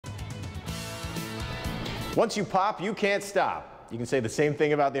Once you pop, you can't stop. You can say the same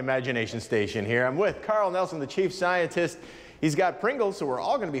thing about the Imagination Station here. I'm with Carl Nelson, the chief scientist. He's got Pringles, so we're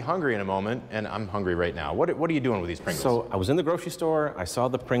all going to be hungry in a moment, and I'm hungry right now. What are you doing with these Pringles? So I was in the grocery store, I saw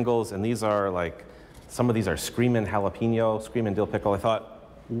the Pringles, and these are like, some of these are Screamin' Jalapeno, Screamin' Dill Pickle. I thought,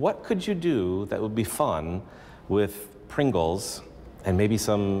 what could you do that would be fun with Pringles and maybe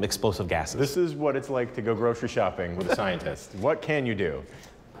some explosive gases? This is what it's like to go grocery shopping with a scientist. What can you do?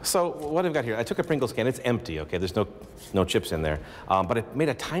 So what I've got here, I took a Pringles can. It's empty, okay? There's no chips in there. But it made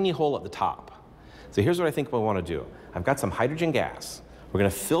a tiny hole at the top. So here's what I think we want to do. I've got some hydrogen gas. We're going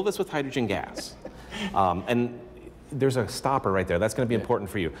to fill this with hydrogen gas. And there's a stopper right there. That's going to be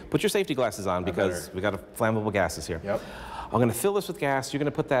important for you. Put your safety glasses on because we got flammable gases here. Yep. I'm going to fill this with gas. You're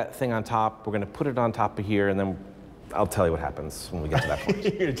going to put that thing on top. We're going to put it on top of here, and then I'll tell you what happens when we get to that point.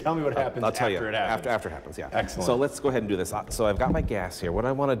 You're going to tell me what happens I'll tell after you. it happens. After it happens, yeah. Excellent. So let's go ahead and do this. So I've got my gas here. What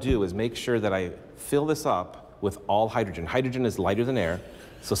I want to do is make sure that I fill this up with all hydrogen. Hydrogen is lighter than air,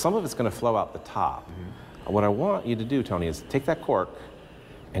 so some of it's going to flow out the top. What I want you to do, Tony, is take that cork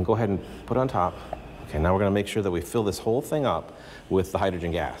and go ahead and put it on top. Okay, now we're going to make sure that we fill this whole thing up with the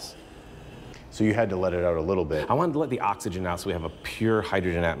hydrogen gas. So you had to let it out a little bit. I wanted to let the oxygen out so we have a pure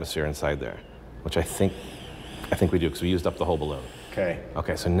hydrogen atmosphere inside there, which I think we do because we used up the whole balloon. Okay.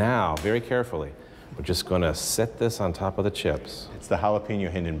 Okay, so now, very carefully, we're just going to set this on top of the chips. It's the jalapeno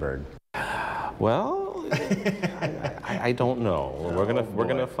Hindenburg. Well, I don't know. We're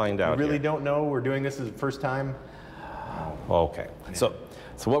gonna find out. You really here. don't know? We're doing this as the first time? Okay. So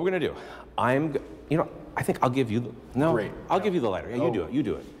what we're gonna do? I think I'll give you Great. I'll give you the lighter. Yeah, you do it. You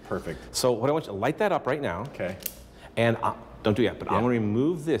do it. Perfect. So what I want you to light that up right now. Okay. And don't do it yet, but I'm gonna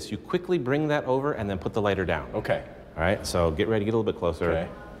remove this. You quickly bring that over and then put the lighter down. Okay. All right. So get ready, get a little bit closer.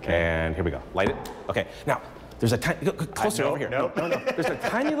 Okay. And here we go. Light it. Okay. Now. There's a tiny, closer over here. No. There's a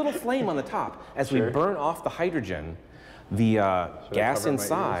tiny little flame on the top. As we burn off the hydrogen, the gas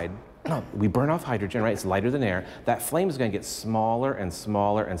inside, we burn off hydrogen, right? It's lighter than air. That flame is going to get smaller and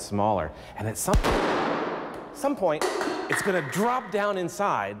smaller and smaller. And at some point, it's going to drop down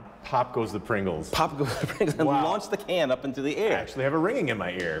inside. Pop goes the Pringles. Pop goes the Pringles and launch the can up into the air. I actually have a ringing in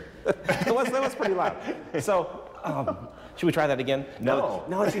my ear. that was pretty loud. So, should we try that again? No.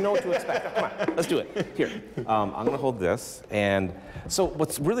 Now that you know what to expect. Come on, let's do it. Here, I'm going to hold this. And so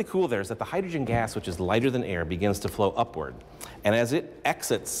what's really cool there is that the hydrogen gas, which is lighter than air, begins to flow upward. And as it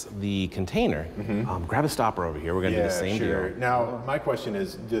exits the container, grab a stopper over here. We're going to do the same deal. Now, my question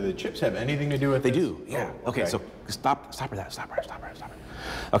is, do the chips have anything to do with this? They do, yeah. Oh, okay, so stop her.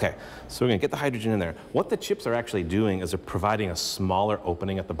 Okay, so we're going to get the hydrogen in there. What the chips are actually doing is they're providing a smaller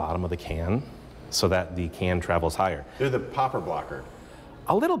opening at the bottom of the can so that the can travels higher. They're the popper blocker.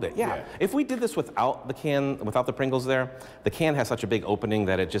 A little bit, yeah. If we did this without the can, without the Pringles there, the can has such a big opening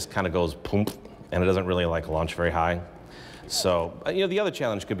that it just kind of goes boom, and it doesn't really launch very high. So, the other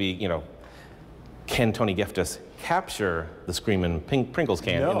challenge could be, can Tony Geftos capture the Screamin' Pringles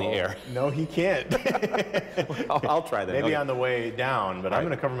can in the air? No, he can't. I'll try that. Maybe on the way down, but I'm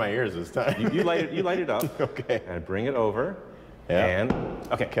going to cover my ears this time. You light it up. Okay. And bring it over. Yeah. And,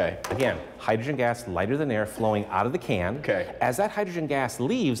 okay. Again, hydrogen gas lighter than air flowing out of the can. Okay. As that hydrogen gas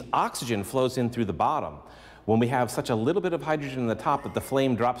leaves, oxygen flows in through the bottom. When we have such a little bit of hydrogen in the top that the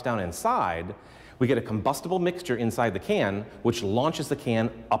flame drops down inside, we get a combustible mixture inside the can, which launches the can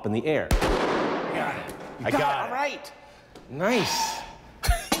up in the air. I got it. All right. Nice.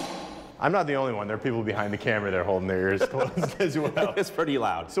 I'm not the only one. There are people behind the camera that are holding their ears closed as well. It's pretty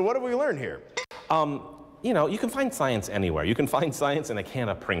loud. So what have we learned here? You can find science anywhere. You can find science in a can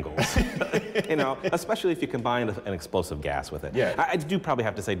of Pringles, especially if you combine an explosive gas with it. Yeah. I do probably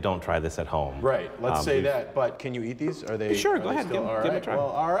have to say don't try this at home. Right, let's say that, but can you eat these? Are they? Sure, go ahead, give it a try. Well,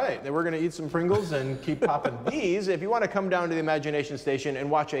 all right, then we're going to eat some Pringles and keep popping these. If you want to come down to the Imagination Station and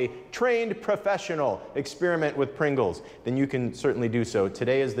watch a trained professional experiment with Pringles, then you can certainly do so.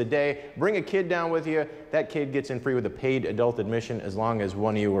 Today is the day. Bring a kid down with you. That kid gets in free with a paid adult admission as long as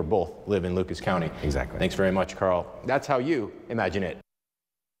one of you or both live in Lucas County. Exactly. Thanks very much, Carl. That's how you imagine it.